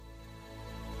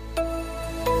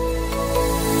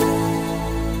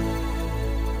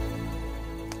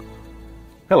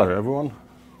Hello everyone,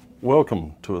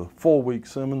 welcome to a 4-week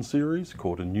sermon series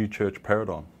called A New Church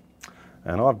Paradigm.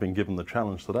 And I've been given the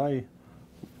challenge today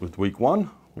with week 1,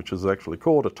 which is actually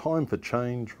called A Time for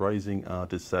Change, Raising Our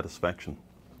Dissatisfaction.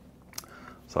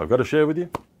 So I've got to share with you,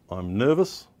 I'm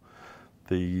nervous.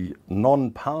 The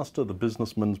non-pastor, the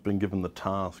businessman's been given the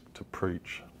task to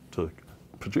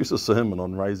produce a sermon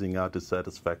on raising our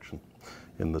dissatisfaction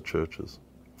in the churches.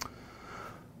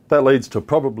 That leads to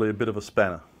probably a bit of a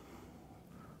spanner.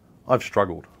 I've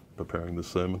struggled preparing this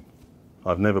sermon.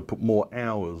 I've never put more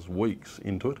hours, weeks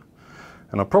into it.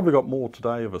 And I've probably got more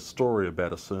today of a story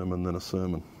about a sermon than a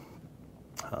sermon,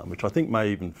 which I think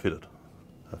may even fit it.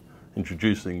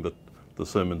 Introducing the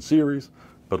sermon series,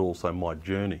 but also my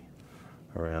journey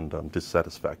around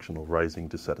dissatisfaction or raising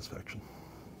dissatisfaction.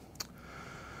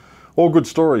 All good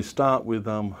stories start with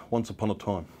once upon a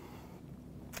time.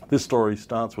 This story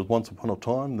starts with once upon a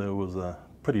time there was a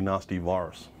pretty nasty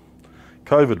virus,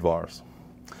 COVID virus,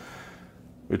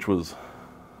 which was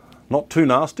not too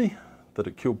nasty that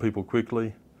it killed people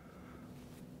quickly,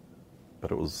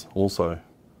 but it was also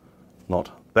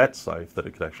not that safe that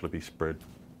it could actually be spread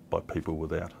by people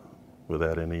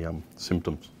without any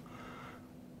symptoms.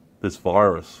 This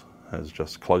virus has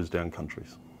just closed down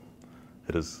countries.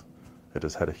 It has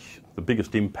had the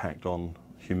biggest impact on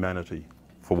humanity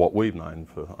for what we've known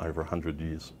for over 100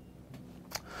 years.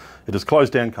 It has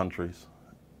closed down countries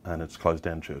and it's closed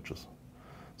down churches.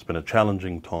 It's been a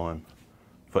challenging time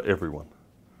for everyone,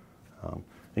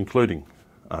 including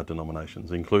our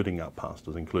denominations, including our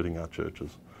pastors, including our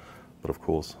churches, but of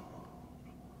course,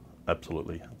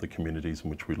 absolutely the communities in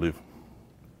which we live.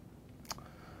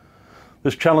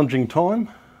 This challenging time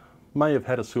may have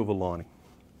had a silver lining.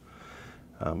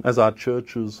 As our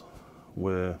churches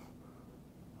were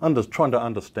trying to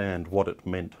understand what it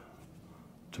meant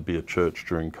to be a church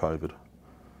during COVID,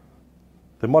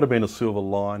 there might have been a silver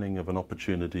lining of an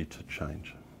opportunity to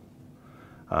change.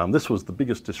 This was the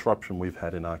biggest disruption we've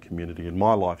had in our community in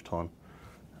my lifetime.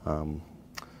 And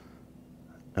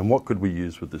what could we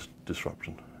use with this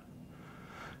disruption?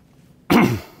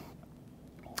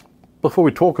 Before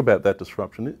we talk about that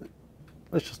disruption,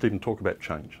 let's just even talk about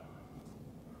change.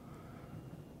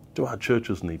 Do our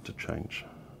churches need to change?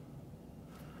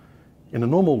 In a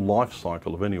normal life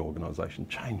cycle of any organisation,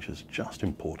 change is just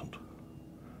important.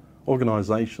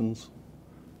 Organisations,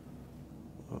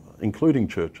 including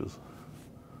churches,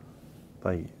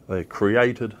 they're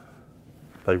created,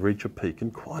 they reach a peak,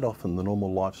 and quite often the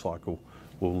normal life cycle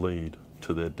will lead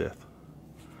to their death.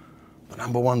 The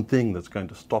number one thing that's going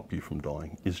to stop you from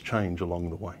dying is change along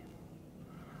the way.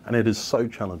 And it is so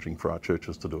challenging for our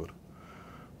churches to do it.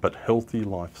 But healthy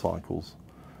life cycles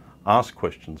ask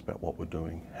questions about what we're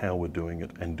doing, how we're doing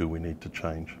it, and do we need to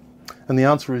change? And the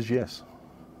answer is yes.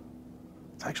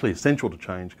 It's actually essential to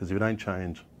change, because if you don't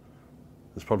change,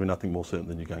 there's probably nothing more certain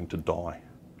than you're going to die.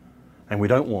 And we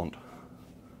don't want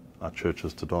our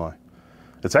churches to die.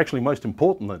 It's actually most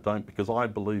important they don't, because I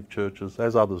believe churches,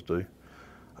 as others do,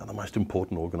 are the most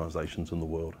important organisations in the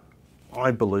world.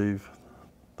 I believe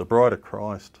the Bride of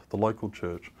Christ, the local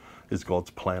church, is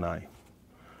God's plan A.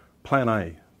 Plan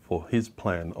A for his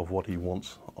plan of what he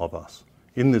wants of us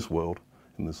in this world,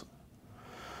 in this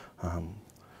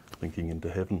linking into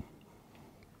heaven.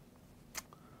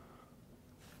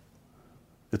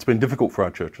 It's been difficult for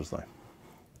our churches though.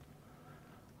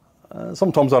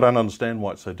 Sometimes I don't understand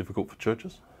why it's so difficult for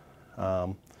churches,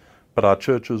 but our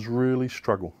churches really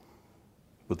struggle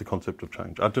with the concept of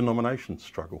change. Our denominations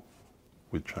struggle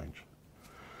with change.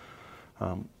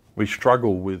 We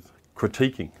struggle with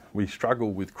critiquing. We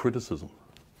struggle with criticism.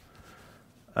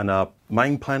 And our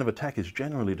main plan of attack is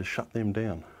generally to shut them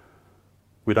down.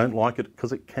 We don't like it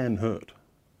because it can hurt.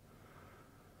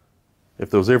 If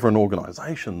there was ever an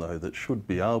organisation though that should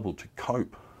be able to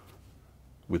cope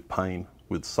with pain,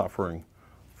 with suffering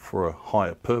for a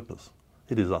higher purpose,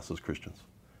 it is us as Christians,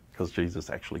 because Jesus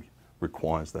actually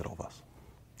requires that of us.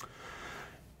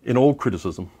 In all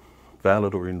criticism,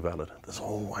 valid or invalid, there's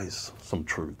always some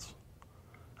truths.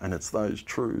 And it's those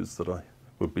truths that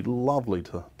would be lovely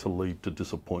to lead to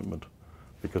disappointment,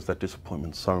 because that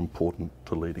disappointment is so important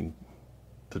to leading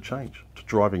to change, to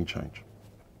driving change.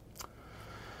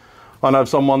 I know of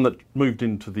someone that moved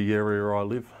into the area I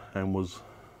live and was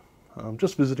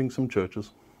just visiting some churches,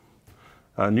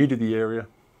 new to the area.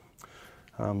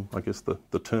 I guess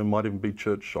the term might even be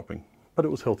church shopping, but it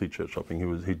was healthy church shopping.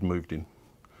 He'd moved in.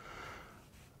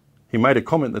 He made a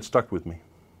comment that stuck with me.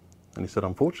 And he said,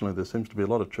 unfortunately, there seems to be a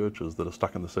lot of churches that are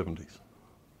stuck in the 70s.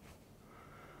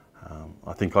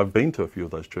 I think I've been to a few of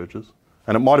those churches,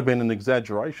 and it might have been an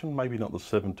exaggeration, maybe not the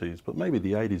 70s, but maybe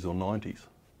the 80s or 90s.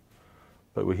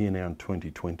 But we're here now in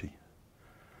 2020.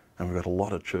 And we've got a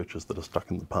lot of churches that are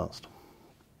stuck in the past.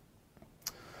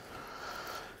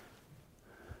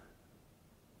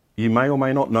 You may or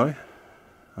may not know,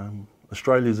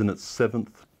 Australia's in its 7th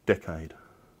decade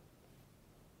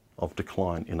of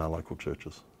decline in our local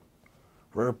churches.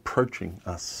 We're approaching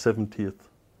our 70th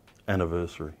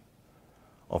anniversary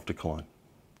of decline.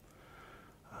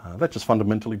 That just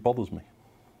fundamentally bothers me.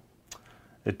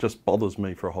 It just bothers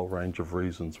me for a whole range of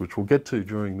reasons, which we'll get to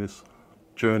during this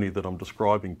journey that I'm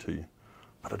describing to you.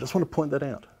 But I just want to point that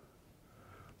out,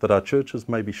 that our churches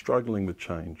may be struggling with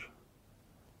change,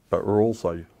 but we're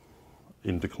also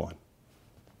in decline.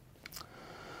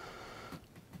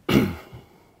 I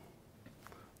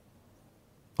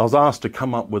was asked to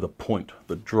come up with a point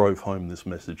that drove home this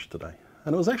message today.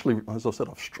 And it was actually, as I said,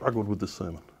 I've struggled with this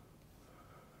sermon.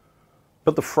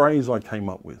 But the phrase I came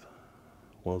up with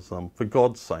was, for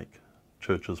God's sake,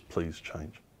 churches, please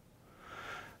change.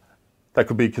 That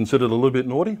could be considered a little bit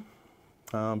naughty,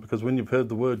 because when you've heard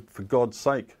the word for God's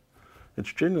sake,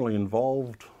 it's generally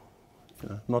involved,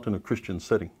 not in a Christian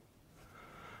setting.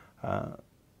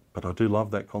 But I do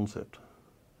love that concept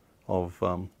of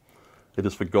it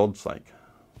is for God's sake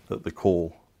that the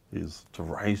call is to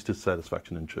raise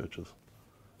dissatisfaction in churches.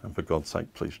 And for God's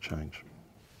sake, please change.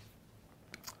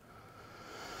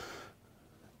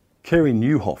 Kerry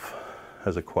Newhoff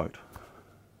has a quote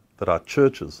that our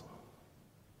churches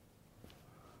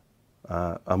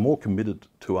are more committed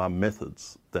to our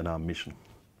methods than our mission.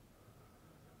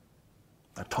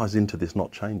 That ties into this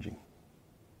not changing.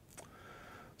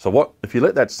 So if you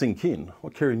let that sink in,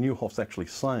 what Kerry Newhoff's actually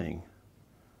saying,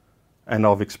 and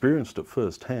I've experienced it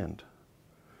firsthand,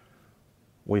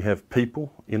 we have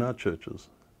people in our churches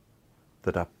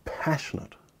that are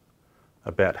passionate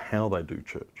about how they do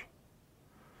church.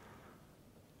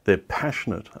 They're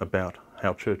passionate about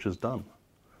how church is done.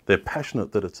 They're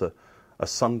passionate that it's a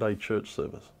Sunday church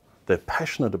service. They're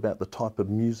passionate about the type of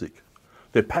music.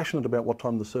 They're passionate about what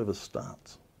time the service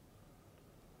starts.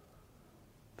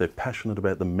 They're passionate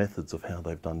about the methods of how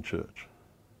they've done church,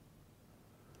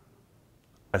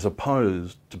 as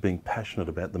opposed to being passionate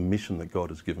about the mission that God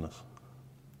has given us.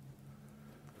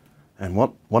 And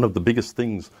one of the biggest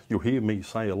things you'll hear me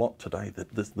say a lot today,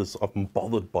 that I've been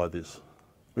bothered by this,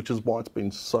 which is why it's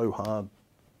been so hard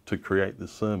to create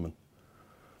this sermon.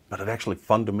 But it actually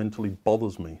fundamentally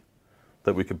bothers me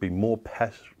that we could be more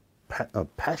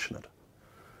passionate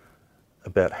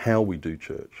about how we do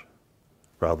church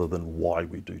rather than why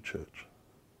we do church.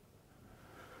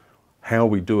 How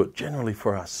we do it generally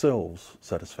for ourselves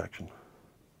satisfaction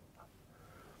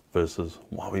versus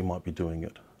why we might be doing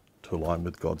it to align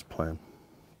with God's plan.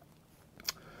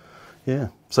 Yeah,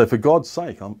 so for God's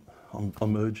sake, I'm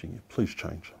urging you, please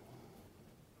change.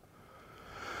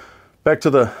 Back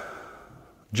to the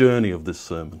journey of this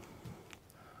sermon.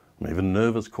 I'm even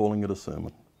nervous calling it a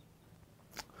sermon.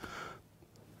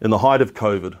 In the height of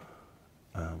COVID,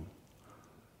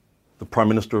 the Prime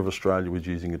Minister of Australia was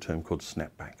using a term called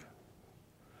snapback.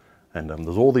 And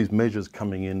there's all these measures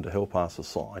coming in to help our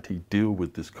society deal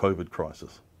with this COVID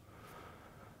crisis.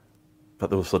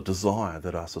 But there was a desire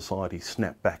that our society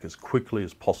snap back as quickly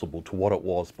as possible to what it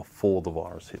was before the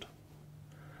virus hit.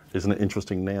 Isn't it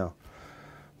interesting now,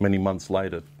 many months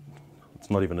later, it's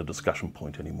not even a discussion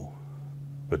point anymore.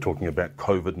 We're talking about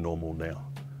COVID normal now,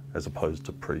 as opposed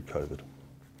to pre-COVID.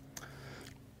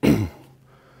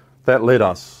 That led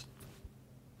us,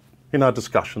 in our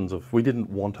discussions of, we didn't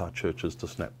want our churches to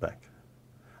snap back.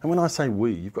 And when I say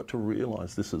we, you've got to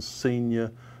realise this is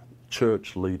senior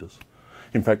church leaders.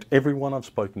 In fact, everyone I've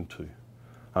spoken to,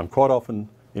 quite often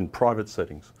in private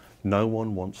settings, no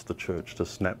one wants the church to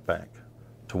snap back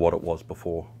to what it was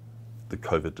before the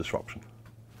COVID disruption.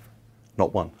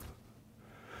 Not one.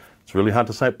 It's really hard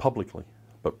to say it publicly,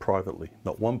 but privately,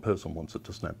 not one person wants it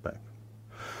to snap back.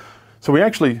 So we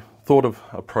actually thought of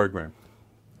a program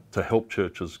to help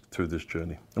churches through this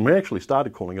journey. And we actually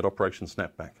started calling it Operation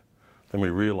Snapback. Then we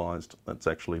realised that's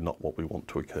actually not what we want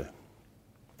to occur.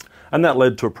 And that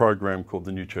led to a program called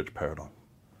the New Church Paradigm.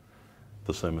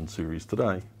 The sermon series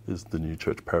today is the New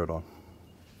Church Paradigm.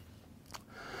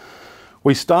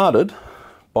 We started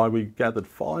we gathered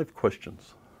 5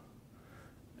 questions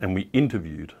and we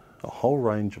interviewed a whole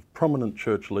range of prominent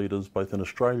church leaders both in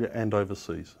Australia and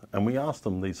overseas, and we asked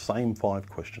them these same 5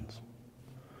 questions.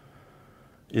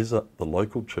 Is the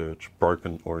local church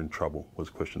broken or in trouble, was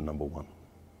question number 1.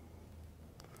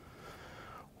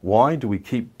 Why do we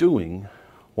keep doing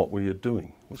what we are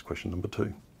doing, was question number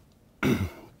 2.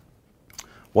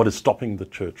 What is stopping the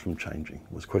church from changing,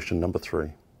 was question number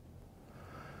 3.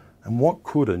 And what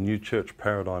could a new church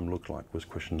paradigm look like, was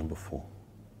question number 4.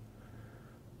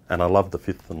 And I love the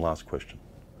 5th and last question.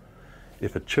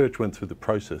 if a church went through the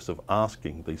process of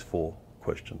asking these 4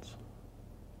 questions?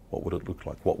 What would it look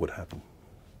like? What would happen?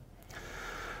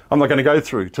 I'm not going to go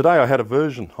through. Today I had a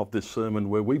version of this sermon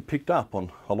where we picked up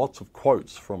on lots of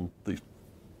quotes from these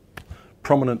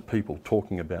prominent people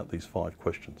talking about these 5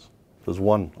 questions. There's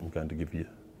one I'm going to give you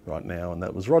right now, and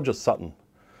that was Roger Sutton,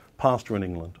 pastor in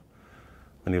England.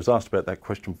 And he was asked about that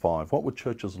question 5. What would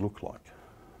churches look like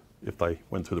if they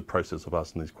went through the process of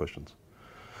asking these questions?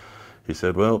 He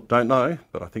said, well, don't know,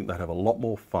 but I think they'd have a lot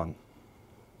more fun.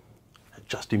 It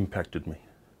just impacted me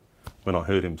when I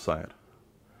heard him say it.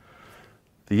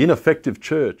 The ineffective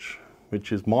church,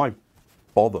 which is my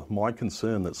bother, my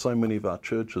concern, that so many of our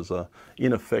churches are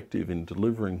ineffective in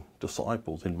delivering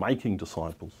disciples, in making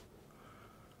disciples,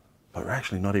 but we're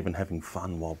actually not even having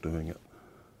fun while doing it.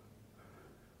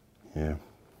 Yeah.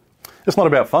 It's not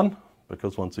about fun,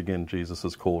 because once again, Jesus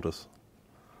has called us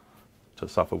to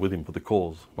suffer with him for the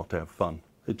cause, not to have fun.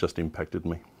 It just impacted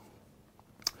me.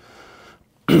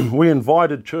 We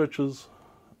invited churches,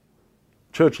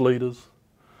 church leaders,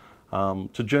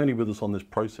 to journey with us on this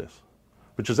process,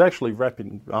 which is actually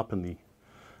wrapping up in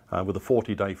with a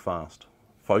 40-day fast,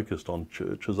 focused on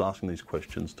churches asking these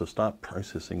questions to start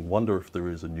processing, wonder if there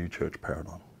is a new church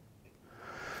paradigm.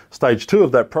 Stage 2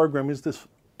 of that program is this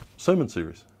sermon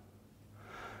series.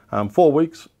 4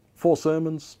 weeks, 4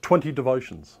 sermons, 20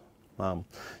 devotions.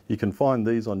 You can find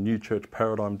these on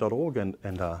newchurchparadigm.org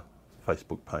and our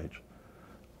Facebook page.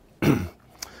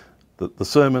 The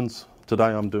sermons, today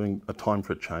I'm doing A Time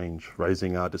for Change,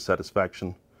 Raising Our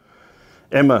Dissatisfaction.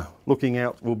 Emma,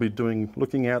 we'll be doing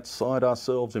Looking Outside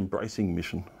Ourselves, Embracing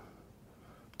Mission.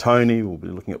 Tony will be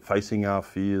looking at Facing Our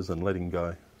Fears and Letting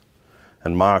Go.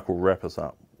 And Mark will wrap us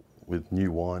up with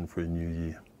New Wine for a New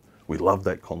Year. We love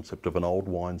that concept of an old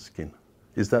wineskin.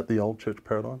 Is that the old church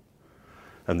paradigm?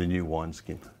 And the new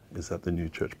wineskin, is that the new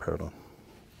church paradigm?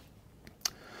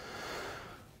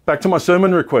 Back to my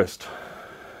sermon request.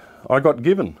 I got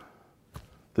given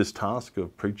this task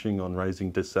of preaching on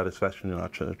raising dissatisfaction in our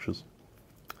churches.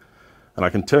 And I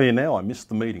can tell you now, I missed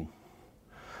the meeting.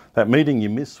 That meeting you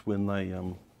miss when they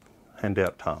hand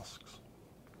out tasks.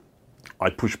 I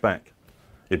pushed back.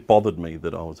 It bothered me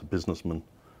that I was a businessman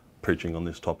preaching on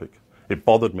this topic. It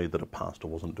bothered me that a pastor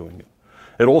wasn't doing it.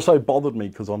 It also bothered me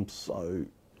because I'm so...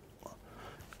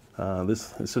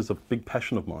 this is a big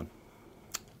passion of mine.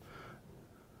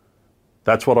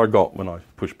 That's what I got when I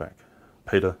pushed back.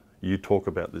 Peter, you talk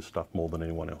about this stuff more than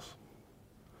anyone else.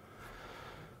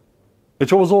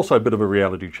 It was also a bit of a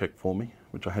reality check for me,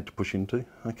 which I had to push into.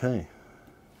 Okay,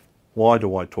 why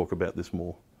do I talk about this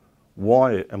more?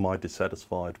 Why am I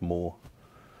dissatisfied more?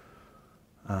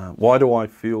 Why do I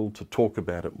feel to talk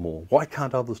about it more? Why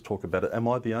can't others talk about it? Am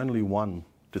I the only one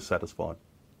dissatisfied?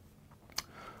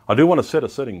 I do want to set a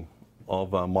setting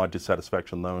of my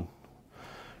dissatisfaction though.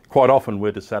 Quite often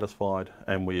we're dissatisfied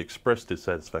and we express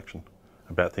dissatisfaction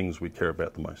about things we care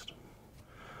about the most.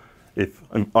 If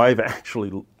I've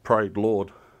actually prayed,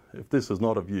 Lord, if this is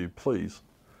not of you, please,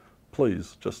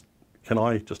 can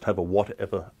I just have a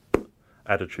whatever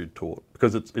attitude toward it?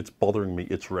 Because it's bothering me,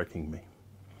 it's wrecking me.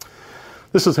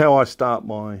 This is how I start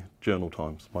my journal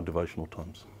times, my devotional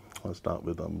times. I start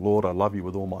with, Lord, I love you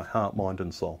with all my heart, mind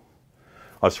and soul.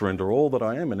 I surrender all that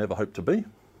I am and ever hope to be.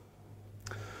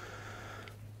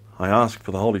 I ask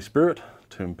for the Holy Spirit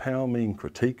to empower me and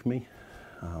critique me,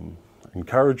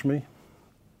 encourage me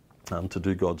to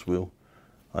do God's will.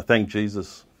 I thank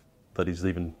Jesus that he's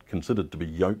even considered to be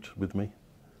yoked with me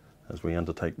as we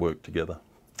undertake work together.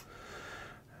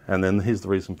 And then here's the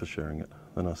reason for sharing it.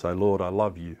 Then I say, Lord, I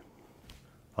love you.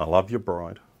 I love your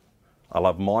bride. I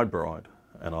love my bride,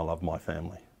 and I love my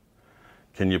family.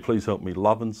 Can you please help me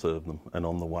love and serve them, and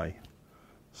on the way,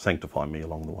 sanctify me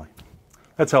along the way.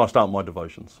 That's how I start my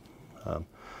devotions.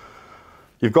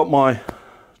 You've got my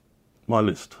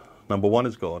list. Number 1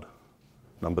 is God.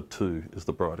 Number 2 is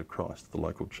the bride of Christ, the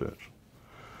local church.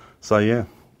 So yeah,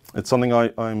 it's something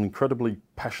I'm incredibly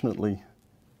passionately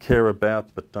care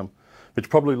about, but which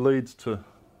probably leads to,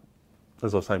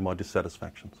 as I say, my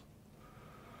dissatisfactions.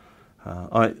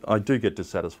 I do get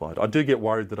dissatisfied. I do get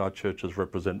worried that our churches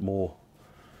represent more,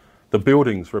 the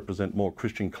buildings represent more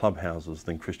Christian clubhouses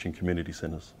than Christian community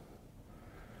centres.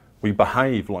 We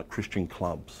behave like Christian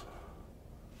clubs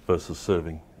versus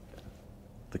serving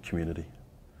the community.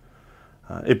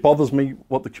 It bothers me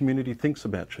what the community thinks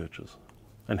about churches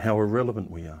and how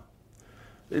irrelevant we are.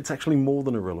 It's actually more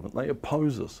than irrelevant. They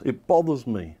oppose us. It bothers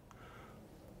me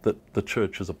that the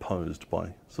church is opposed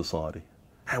by society.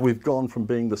 How we've gone from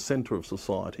being the centre of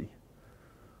society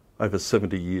over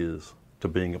 70 years to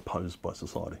being opposed by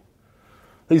society.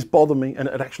 These bother me, and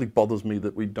it actually bothers me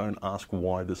that we don't ask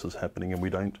why this is happening and we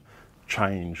don't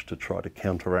change to try to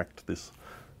counteract this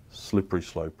slippery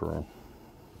slope we're on.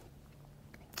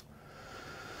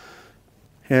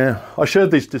 Yeah, I shared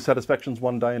these dissatisfactions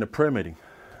one day in a prayer meeting.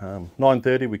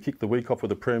 9:30, we kicked the week off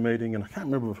with a prayer meeting, and I can't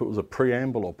remember if it was a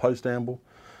preamble or post-amble,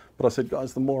 but I said,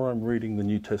 guys, the more I'm reading the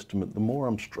New Testament, the more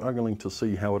I'm struggling to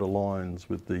see how it aligns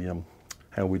with the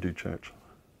how we do church.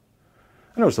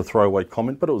 And it was a throwaway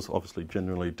comment, but it was obviously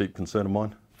genuinely a deep concern of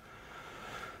mine.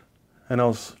 And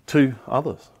two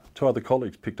other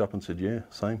colleagues picked up and said, yeah,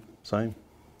 same.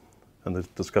 And the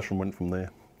discussion went from there.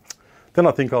 Then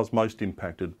I think I was most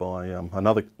impacted by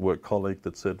another work colleague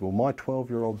that said, well, my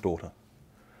 12-year-old daughter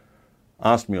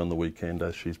asked me on the weekend,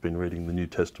 as she's been reading the New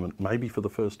Testament, maybe for the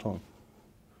first time,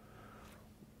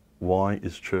 why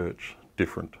is church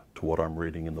different to what I'm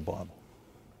reading in the Bible?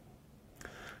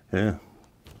 Yeah.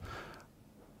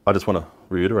 I just want to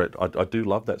reiterate, I do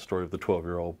love that story of the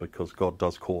 12-year-old because God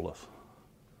does call us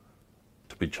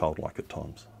to be childlike at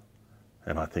times.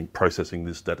 And I think processing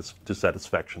this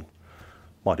dissatisfaction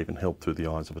might even help through the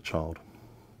eyes of a child.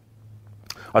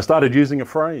 I started using a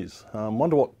phrase,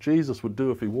 wonder what Jesus would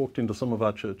do if he walked into some of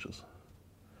our churches.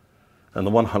 And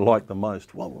the one I like the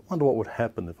most, wonder what would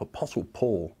happen if Apostle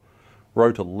Paul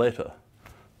wrote a letter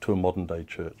to a modern day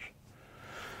church.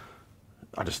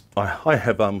 I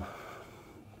have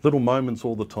little moments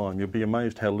all the time. You'll be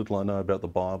amazed how little I know about the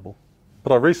Bible.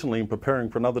 But I recently, in preparing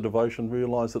for another devotion,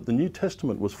 realised that the New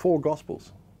Testament was 4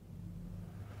 Gospels.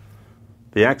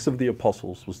 The Acts of the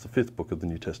Apostles was the 5th book of the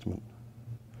New Testament.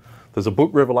 There's a book,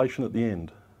 Revelation, at the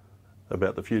end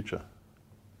about the future.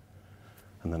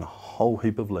 And then a whole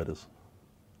heap of letters.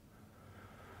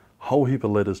 A whole heap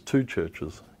of letters to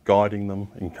churches, guiding them,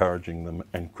 encouraging them,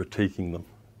 and critiquing them,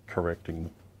 correcting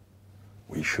them.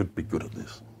 We should be good at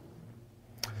this.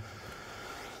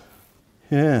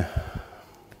 Yeah.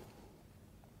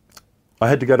 I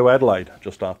had to go to Adelaide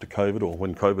just after COVID, or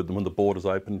when the borders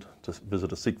opened, to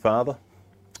visit a sick father.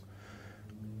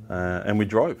 And we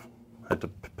drove. Had to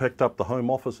pick up the home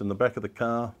office in the back of the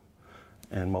car,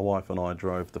 and my wife and I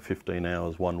drove the 15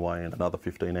 hours one way and another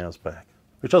 15 hours back,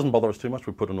 which doesn't bother us too much.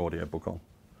 We put an audio book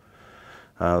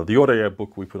on. The audio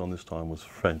book we put on this time was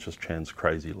Francis Chan's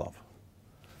Crazy Love.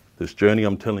 This journey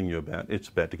I'm telling you about, it's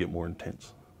about to get more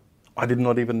intense. I did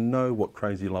not even know what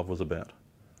Crazy Love was about.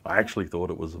 I actually thought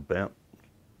it was about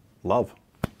love.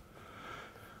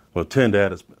 Well, it turned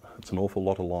out it's an awful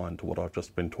lot aligned to what I've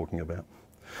just been talking about.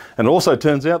 And it also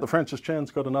turns out that Francis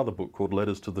Chan's got another book called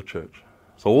Letters to the Church.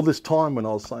 So all this time when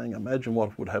I was saying, imagine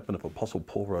what would happen if Apostle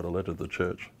Paul wrote a letter to the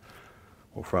church,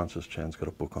 well, Francis Chan's got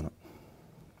a book on it.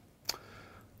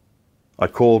 I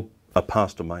called a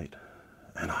pastor mate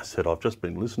and I said, I've just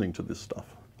been listening to this stuff.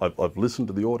 I've listened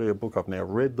to the audio book, I've now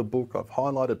read the book, I've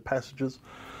highlighted passages.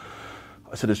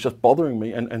 I said, it's just bothering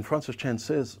me. And Francis Chan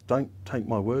says, don't take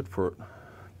my word for it.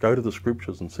 Go to the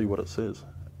scriptures and see what it says.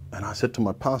 And I said to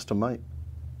my pastor mate,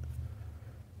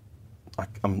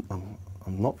 I'm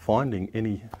not finding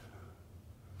any,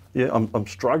 I'm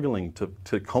struggling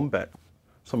to combat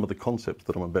some of the concepts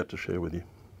that I'm about to share with you.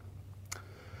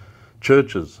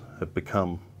 Churches have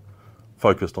become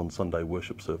focused on Sunday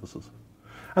worship services.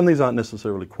 And these aren't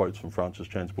necessarily quotes from Francis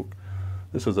Chan's book.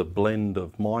 This is a blend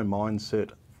of my mindset,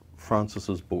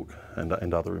 Francis's book,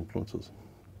 and other influences.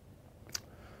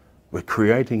 We're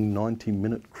creating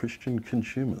 90-minute Christian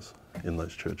consumers in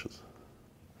those churches.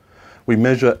 We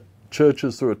measure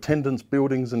churches through attendance,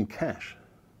 buildings, and cash,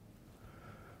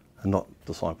 and not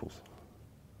disciples.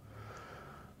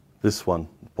 This one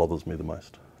bothers me the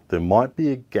most. There might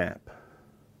be a gap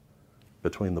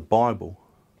between the Bible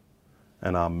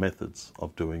and our methods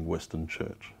of doing Western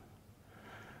church.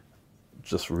 It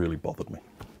just really bothered me.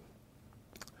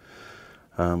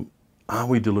 Are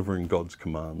we delivering God's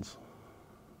commands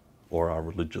or our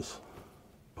religious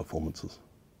performances?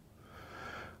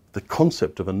 The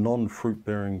concept of a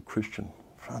non-fruit-bearing Christian,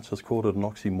 Francis called it an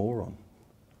oxymoron.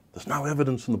 There's no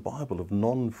evidence in the Bible of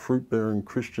non-fruit-bearing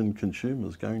Christian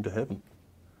consumers going to heaven.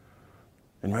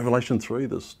 In Revelation 3,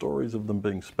 there's stories of them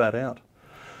being spat out.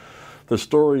 There's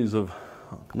stories of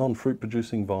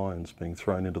non-fruit-producing vines being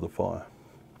thrown into the fire.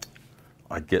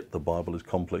 I get the Bible is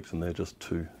complex and they're just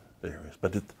 2 areas.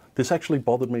 But this actually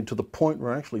bothered me to the point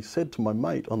where I actually said to my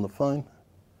mate on the phone,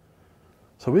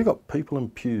 so we've got people in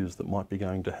pews that might be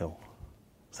going to hell.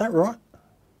 Is that right?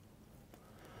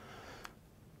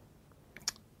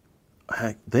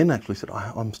 I then actually said,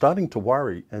 I'm starting to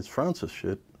worry, as Francis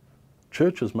said,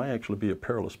 churches may actually be a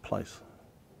perilous place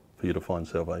for you to find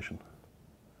salvation.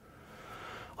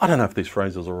 I don't know if these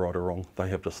phrases are right or wrong. They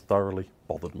have just thoroughly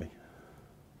bothered me.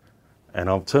 And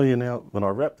I'll tell you now, when I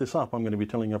wrap this up, I'm going to be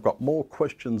telling you I've got more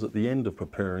questions at the end of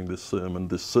preparing this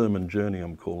sermon journey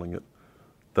I'm calling it,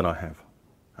 than I have.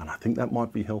 And I think that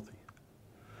might be healthy.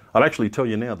 I'd actually tell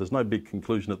you now, there's no big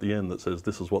conclusion at the end that says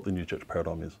this is what the New Church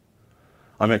paradigm is.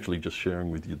 I'm actually just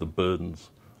sharing with you the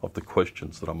burdens of the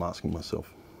questions that I'm asking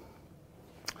myself.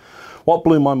 What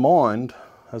blew my mind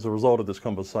as a result of this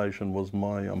conversation was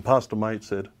my pastor mate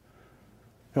said,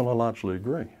 "Well, I largely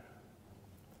agree."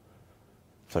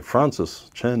 So Francis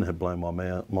Chen had blown my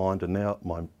mind, and now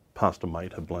my pastor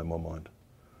mate had blown my mind.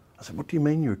 I said, "What do you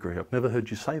mean you agree? I've never heard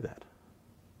you say that."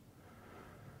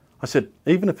 I said,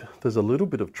 even if there's a little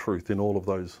bit of truth in all of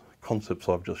those concepts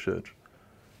I've just shared,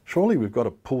 surely we've got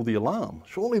to pull the alarm.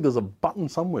 Surely there's a button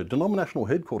somewhere. Denominational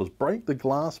headquarters, break the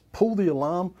glass, pull the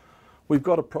alarm. We've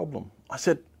got a problem. I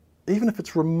said, even if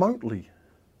it's remotely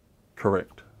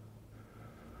correct,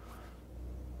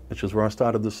 which is where I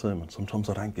started this sermon. Sometimes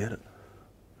I don't get it.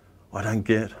 I don't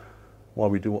get why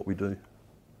we do what we do.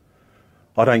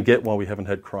 I don't get why we haven't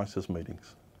had crisis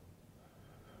meetings.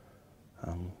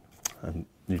 And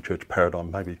New Church paradigm,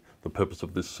 maybe the purpose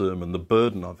of this sermon, the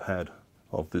burden I've had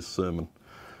of this sermon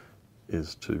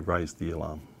is to raise the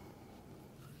alarm.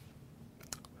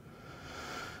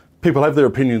 People have their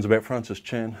opinions about Francis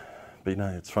Chan, but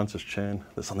it's Francis Chan.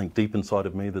 There's something deep inside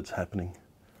of me that's happening.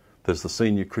 There's the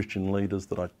senior Christian leaders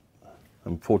that I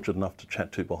am fortunate enough to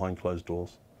chat to behind closed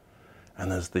doors.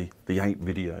 And there's the 8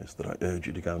 videos that I urge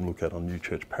you to go and look at on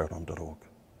newchurchparadigm.org.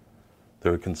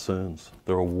 There are concerns,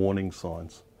 there are warning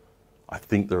signs. I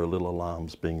think there are little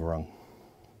alarms being rung.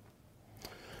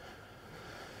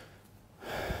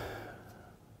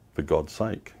 For God's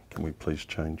sake, can we please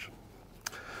change?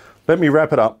 Let me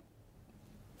wrap it up.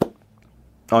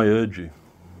 I urge you,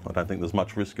 I don't think there's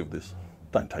much risk of this.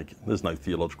 Don't take it. There's no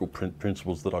theological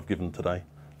principles that I've given today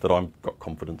that I've got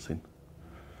confidence in.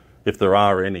 If there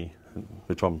are any,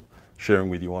 which I'm sharing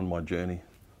with you on my journey,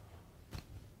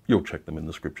 you'll check them in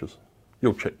the scriptures.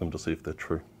 You'll check them to see if they're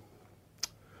true.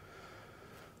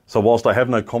 So whilst I have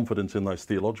no confidence in those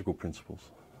theological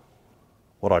principles,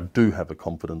 what I do have a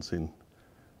confidence in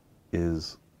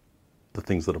is the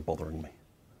things that are bothering me,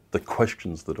 the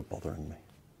questions that are bothering me.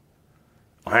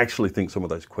 I actually think some of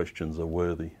those questions are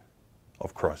worthy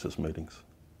of crisis meetings,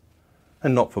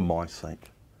 and not for my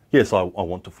sake. Yes, I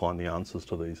want to find the answers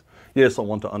to these. Yes, I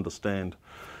want to understand,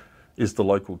 is the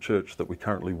local church that we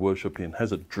currently worship in,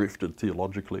 has it drifted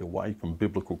theologically away from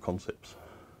biblical concepts?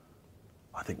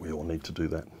 I think we all need to do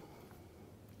that.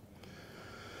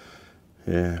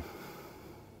 Yeah.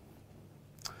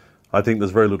 I think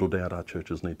there's very little doubt our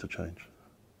churches need to change.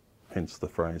 Hence the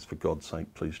phrase, for God's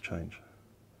sake, please change.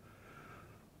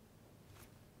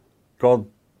 God,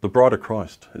 the bride of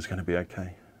Christ is going to be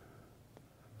okay.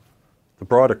 The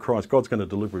bride of Christ, God's going to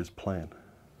deliver his plan,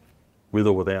 with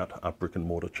or without our brick and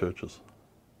mortar churches.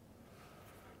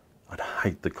 I'd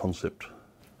hate the concept.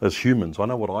 As humans, I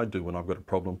know what I do when I've got a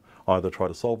problem. I either try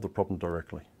to solve the problem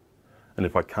directly, and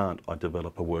if I can't, I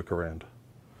develop a workaround.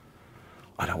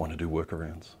 I don't want to do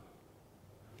workarounds.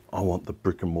 I want the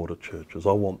brick and mortar churches.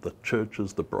 I want the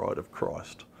churches, the bride of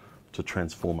Christ, to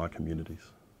transform our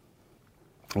communities.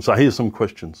 And so here's some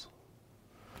questions.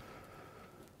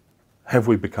 Have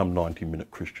we become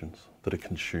 90-minute Christians that are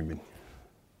consuming?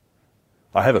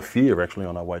 I have a fear actually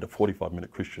on our way to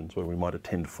 45-minute Christians where we might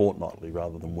attend fortnightly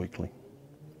rather than weekly.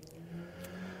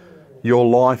 Your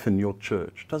life and your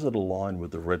church, does it align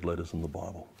with the red letters in the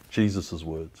Bible? Jesus'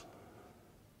 words.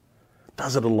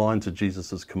 Does it align to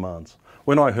Jesus' commands?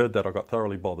 When I heard that, I got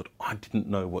thoroughly bothered. I didn't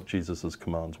know what Jesus'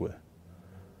 commands were.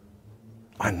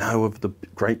 I know of the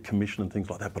Great Commission and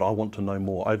things like that, but I want to know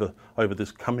more. Over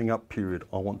this coming up period,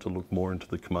 I want to look more into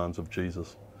the commands of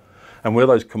Jesus. And where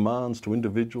those commands to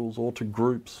individuals or to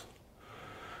groups,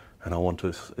 and I want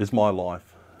to, is my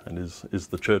life and is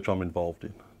the church I'm involved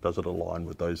in, does it align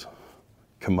with those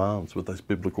commands, with those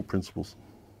biblical principles?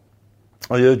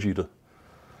 I urge you to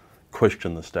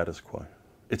question the status quo.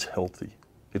 It's healthy.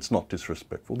 It's not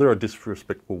disrespectful. There are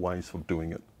disrespectful ways of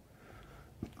doing it.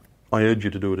 I urge you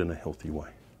to do it in a healthy way,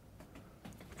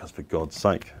 because for God's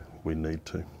sake, we need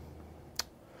to.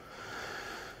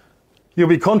 You'll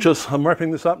be conscious, I'm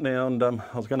wrapping this up now, and I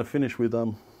was going to finish with,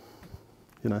 a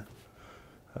bit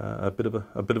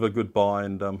of a goodbye,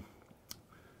 and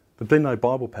there've been no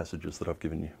Bible passages that I've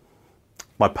given you.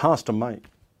 My pastor mate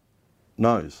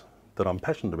knows that I'm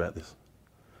passionate about this.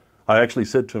 I actually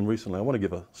said to him recently, I want to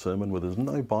give a sermon where there's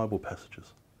no Bible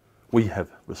passages. We have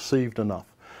received enough.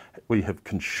 We have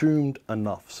consumed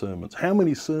enough sermons. How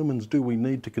many sermons do we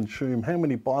need to consume? How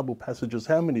many Bible passages?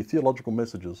 How many theological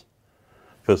messages?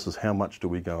 Versus how much do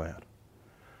we go out?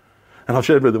 And I've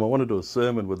shared with him, I want to do a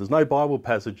sermon where there's no Bible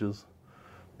passages,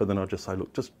 but then I'll just say,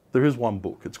 look, there is one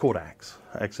book. It's called Acts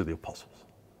of the Apostles.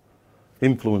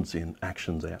 Influence in,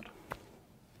 actions out.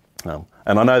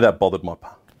 And I know that bothered my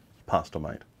pastor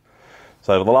mate.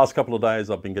 So over the last couple of days,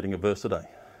 I've been getting a verse a day.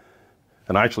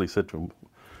 And I actually said to him,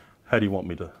 what do you want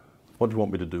me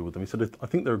to do with them? He said, I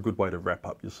think they're a good way to wrap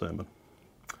up your sermon.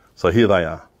 So here they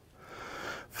are.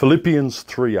 Philippians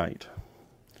 3:8.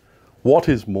 What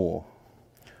is more,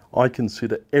 I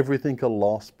consider everything a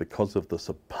loss because of the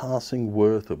surpassing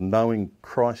worth of knowing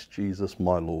Christ Jesus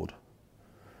my Lord,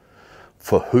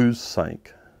 for whose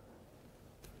sake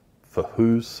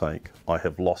I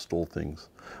have lost all things.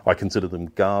 I consider them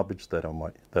garbage that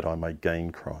I may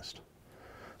gain Christ.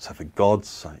 So for God's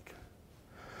sake,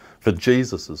 for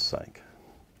Jesus' sake,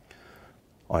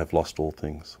 I have lost all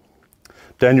things.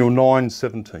 Daniel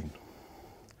 9:17.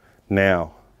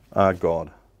 Now, our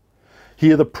God,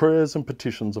 hear the prayers and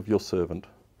petitions of your servant.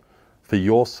 For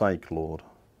your sake, Lord,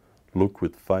 look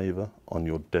with favour on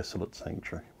your desolate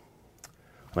sanctuary.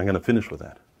 And I'm going to finish with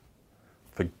that.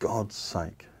 For God's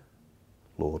sake,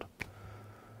 Lord,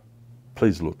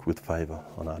 please look with favour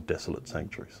on our desolate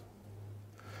sanctuaries.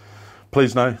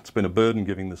 Please know it's been a burden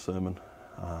giving this sermon.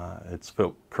 It's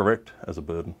felt correct as a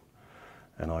burden.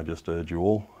 And I just urge you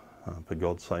all, for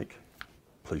God's sake,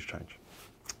 please change.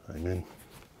 Amen.